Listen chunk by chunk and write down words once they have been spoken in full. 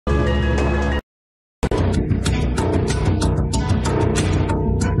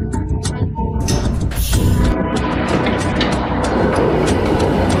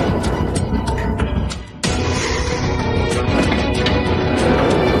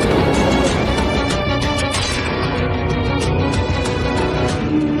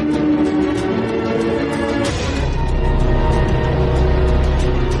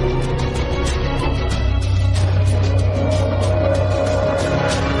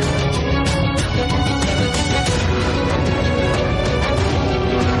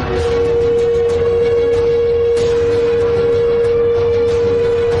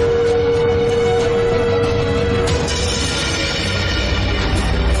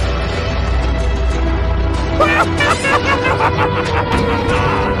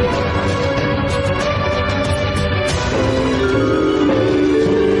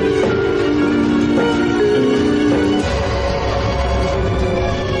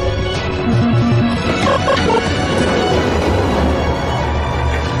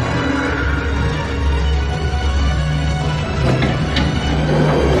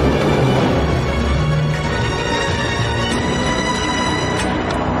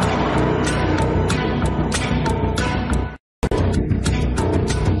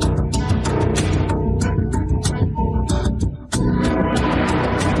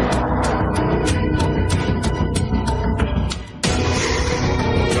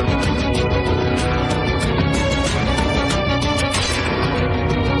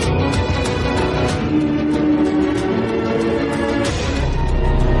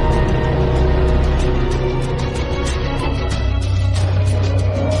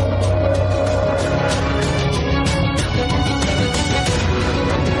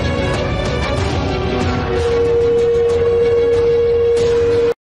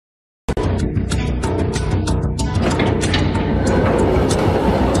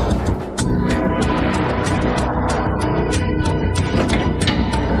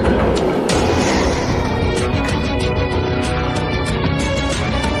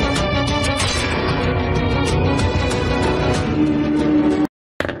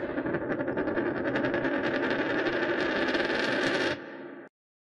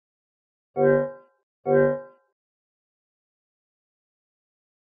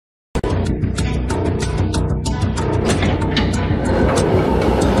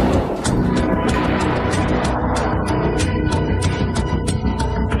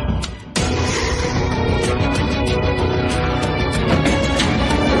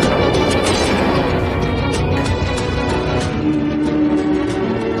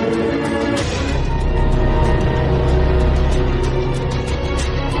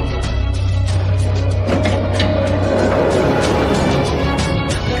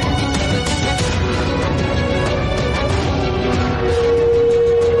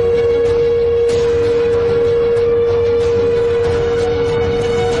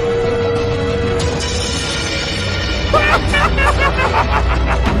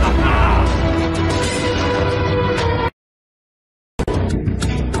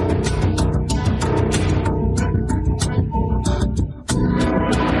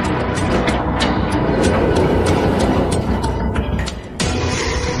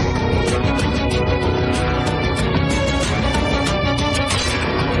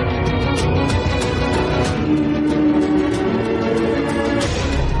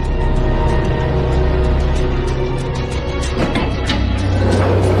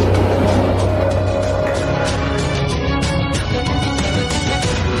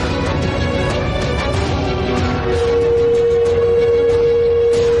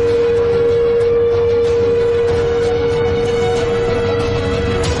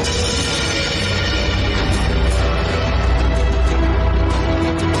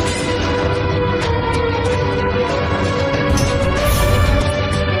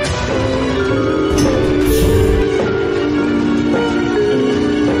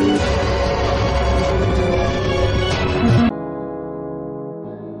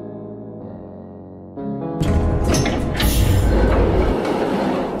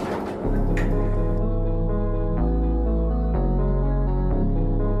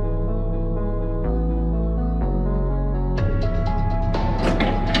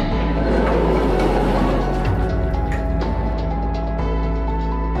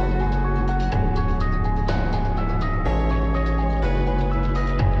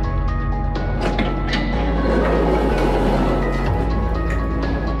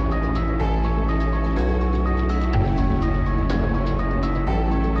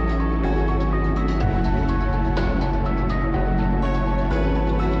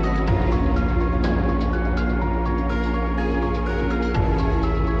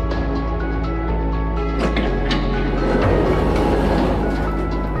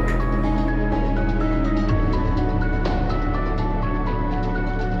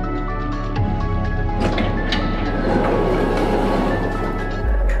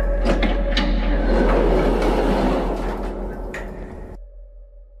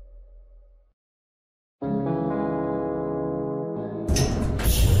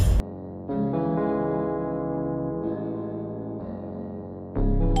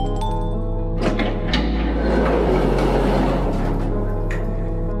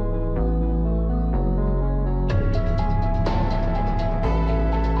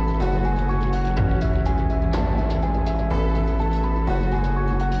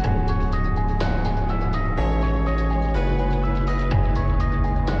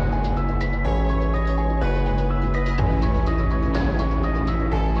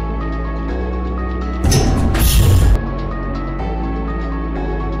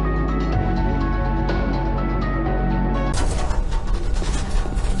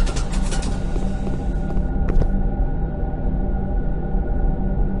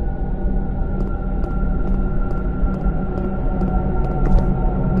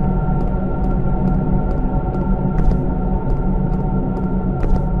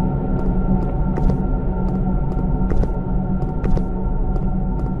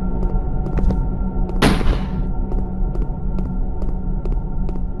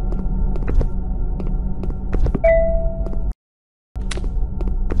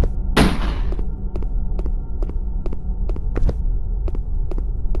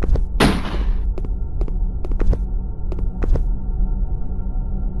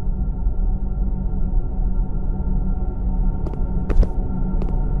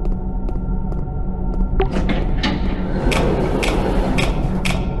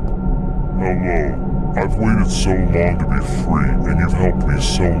so long to be free, and you've helped me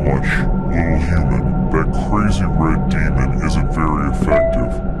so much, little human. That crazy red demon isn't very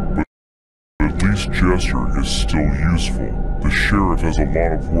effective, but at least Jester is still useful. The sheriff has a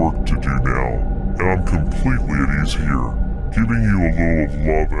lot of work to do now, and I'm completely at ease here, giving you a little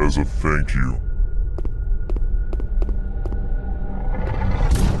of love as a thank you.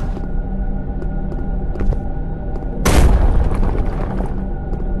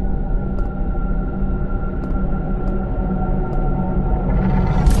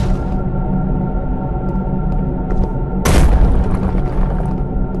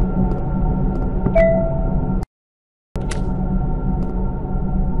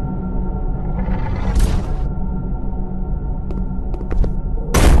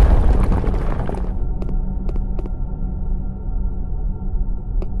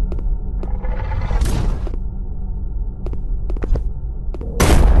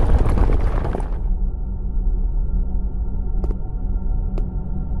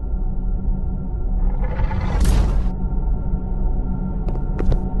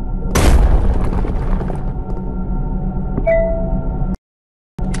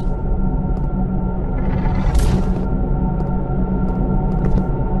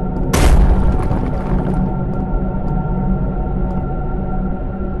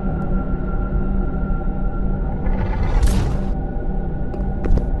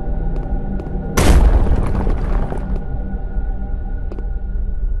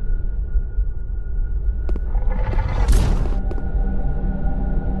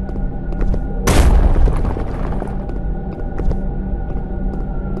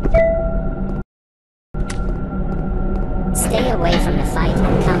 Stay away from the fight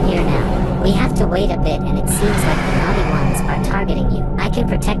and come here now. We have to wait a bit, and it seems like the naughty ones are targeting you. I can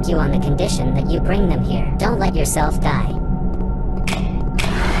protect you on the condition that you bring them here. Don't let yourself die.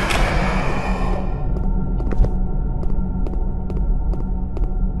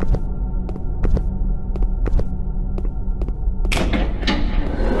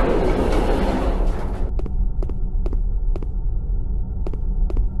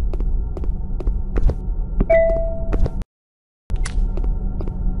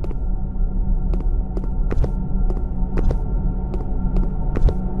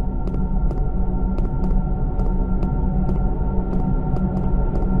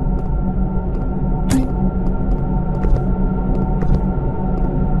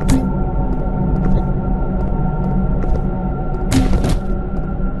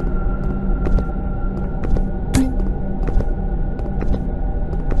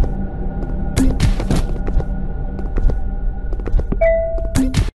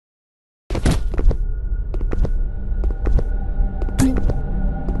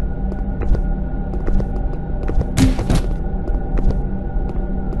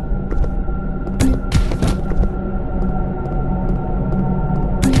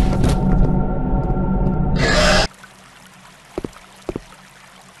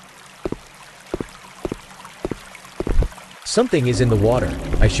 Something is in the water.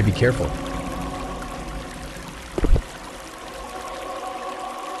 I should be careful.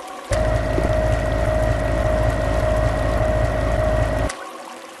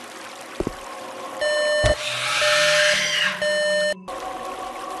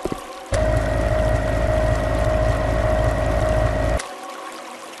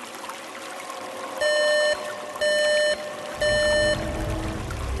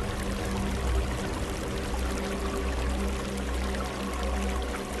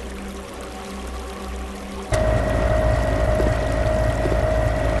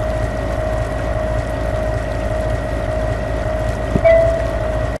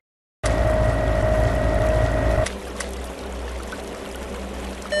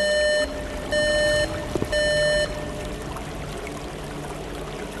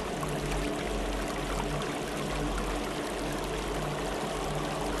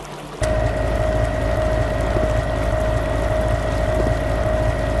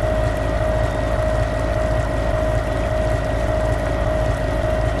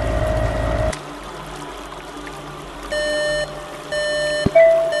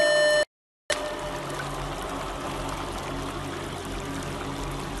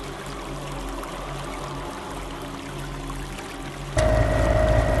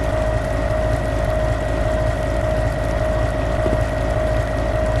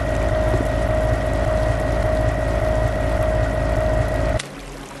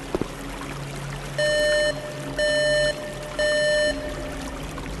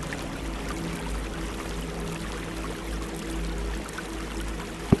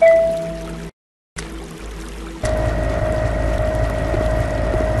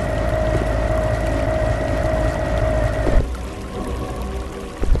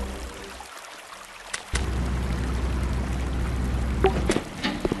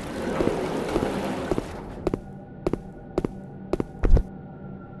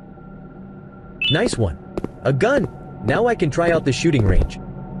 Nice one. A gun! Now I can try out the shooting range.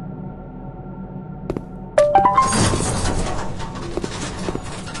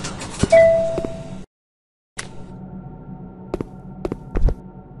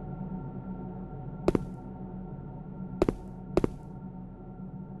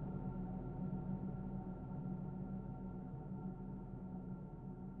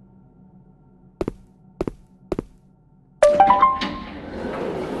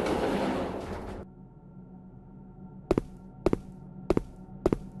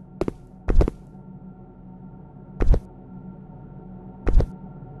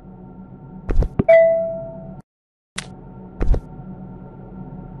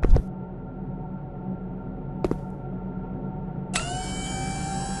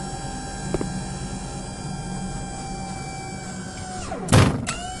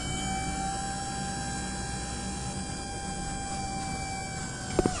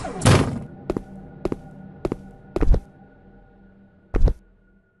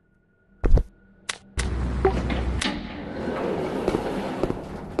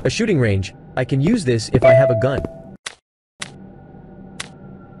 A shooting range. I can use this if I have a gun.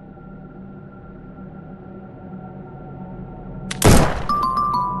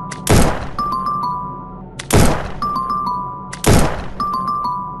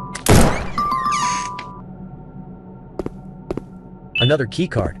 Another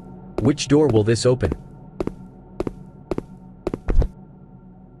keycard. Which door will this open?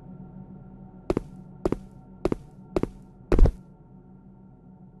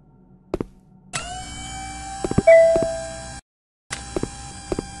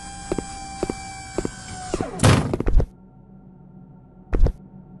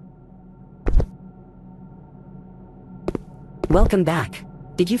 Welcome back.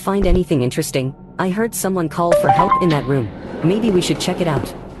 Did you find anything interesting? I heard someone call for help in that room. Maybe we should check it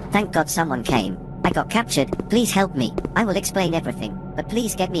out. Thank God someone came. I got captured. Please help me. I will explain everything, but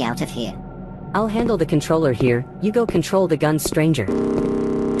please get me out of here. I'll handle the controller here. You go control the guns, stranger.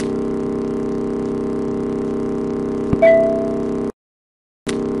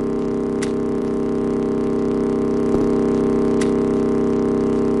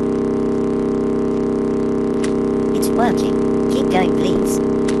 It's working. Keep going, please.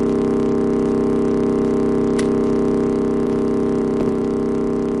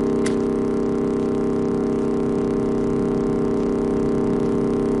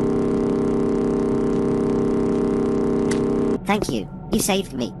 Thank you. You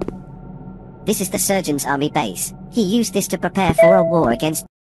saved me. This is the surgeon's army base. He used this to prepare for a war against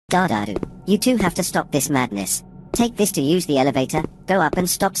Dardadu. You two have to stop this madness. Take this to use the elevator. Go up and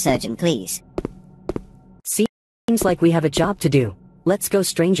stop surgeon, please. Seems like we have a job to do. Let's go,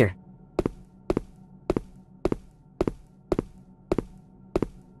 stranger.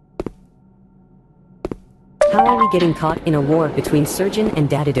 How are we getting caught in a war between surgeon and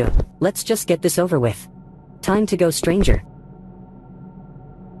Dardadu? Let's just get this over with. Time to go, stranger.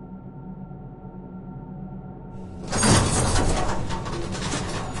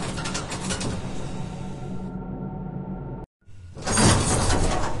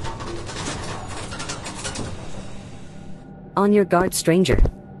 On your guard, stranger.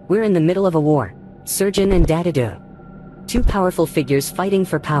 We're in the middle of a war. Surgeon and Dardadu. Two powerful figures fighting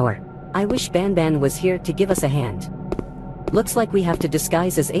for power. I wish Banban was here to give us a hand. Looks like we have to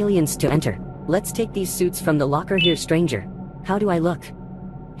disguise as aliens to enter. Let's take these suits from the locker here, stranger. How do I look?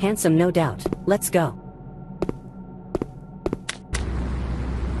 Handsome, no doubt. Let's go.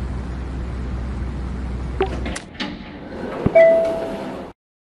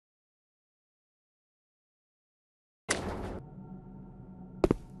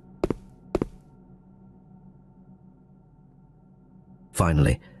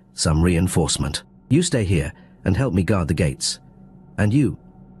 Finally, some reinforcement. You stay here and help me guard the gates. And you,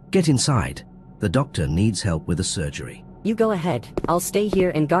 get inside. The doctor needs help with a surgery. You go ahead. I'll stay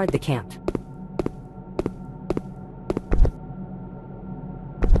here and guard the camp.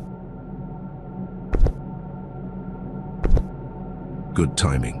 Good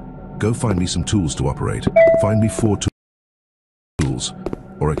timing. Go find me some tools to operate. Find me 4 tools,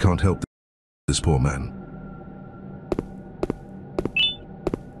 or I can't help this poor man.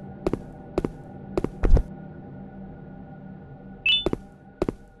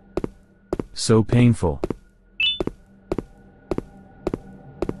 So painful.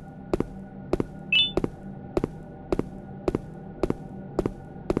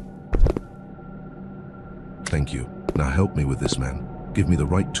 Thank you. Now help me with this man. Give me the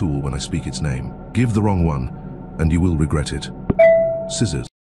right tool when I speak its name. Give the wrong one, and you will regret it. Scissors.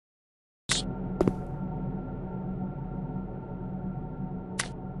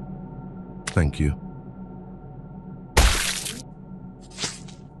 Thank you.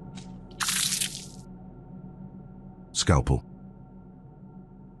 Scalpel.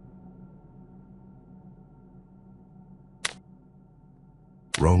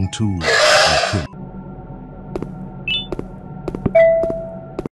 Wrong tool. I'll kill.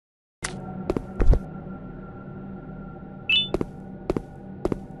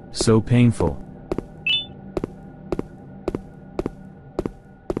 So painful.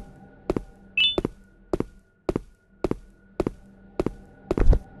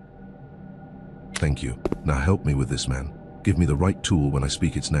 Thank you. Now help me with this man. Give me the right tool when I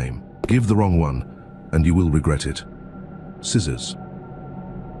speak its name. Give the wrong one, and you will regret it. Scissors.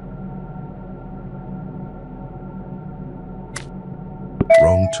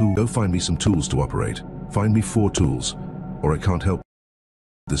 Wrong tool. Go find me some tools to operate. Find me 4 tools, or I can't help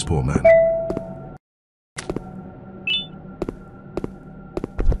this poor man.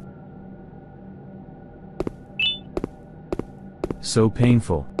 So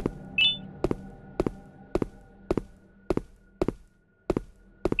painful.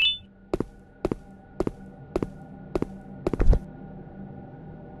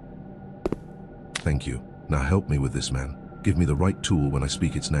 Thank you. Now help me with this man. Give me the right tool when I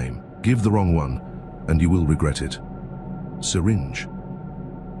speak its name. Give the wrong one, and you will regret it. Syringe.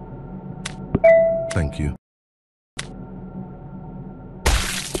 Thank you.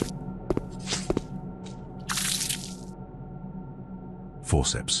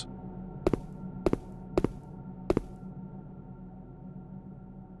 Forceps.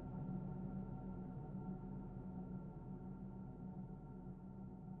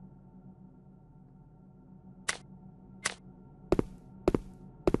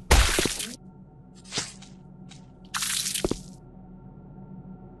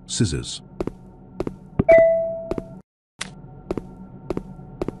 Scissors.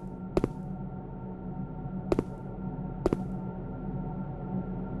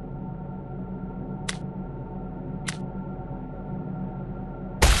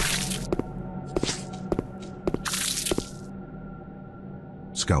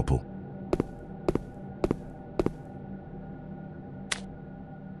 Scalpel.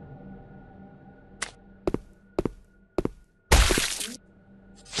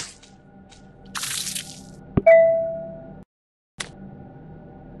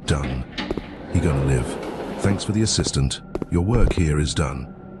 Done. He gonna live. Thanks for the assistant. Your work here is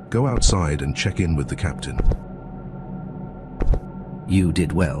done. Go outside and check in with the captain. You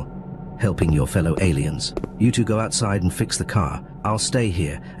did well, helping your fellow aliens. You two go outside and fix the car. I'll stay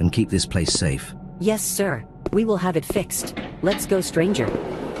here and keep this place safe. Yes, sir. We will have it fixed. Let's go, stranger.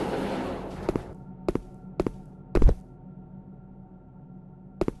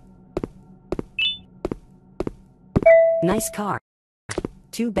 Nice car.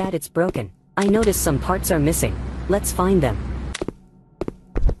 Too bad it's broken. I noticed some parts are missing. Let's find them.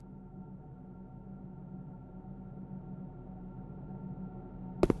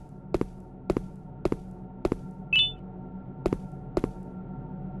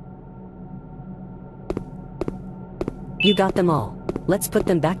 You got them all. Let's put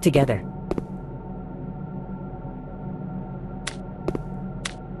them back together.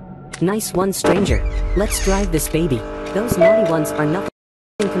 Nice one, stranger. Let's drive this baby. Those naughty ones are nothing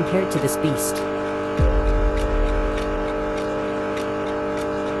compared to this beast.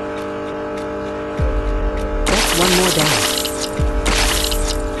 That's one more down.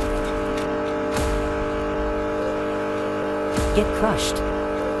 Get crushed.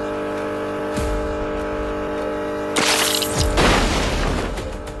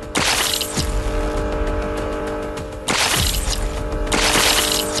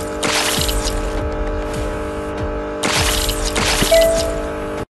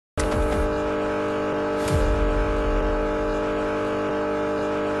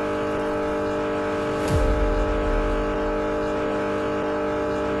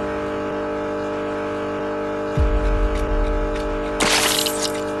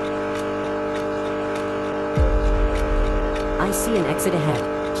 I see an exit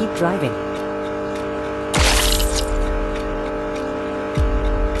ahead. Keep driving.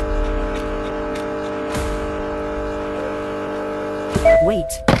 Wait.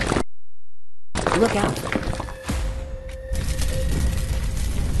 Look out.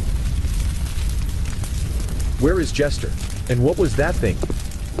 Where is Jester? And what was that thing?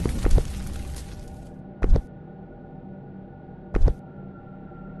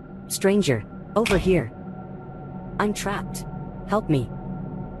 Stranger, over here. I'm trapped. Help me.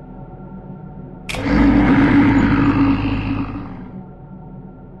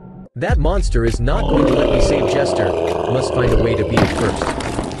 That monster is not going to let me save Jester. Must find a way to beat it first.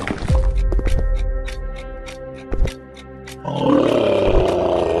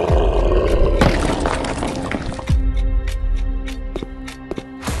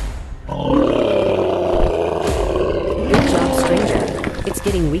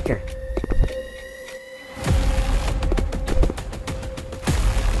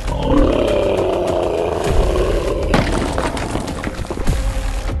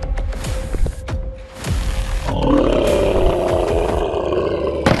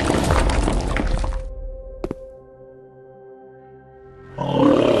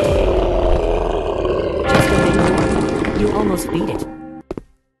 Just a bit more. You almost beat it.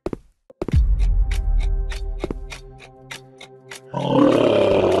 I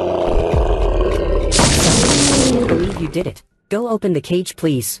can't believe you did it. Go open the cage,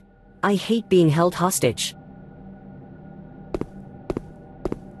 please. I hate being held hostage.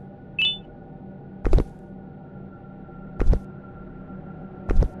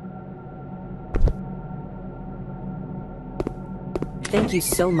 Thank you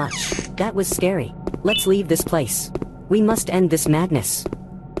so much. That was scary. Let's leave this place. We must end this madness.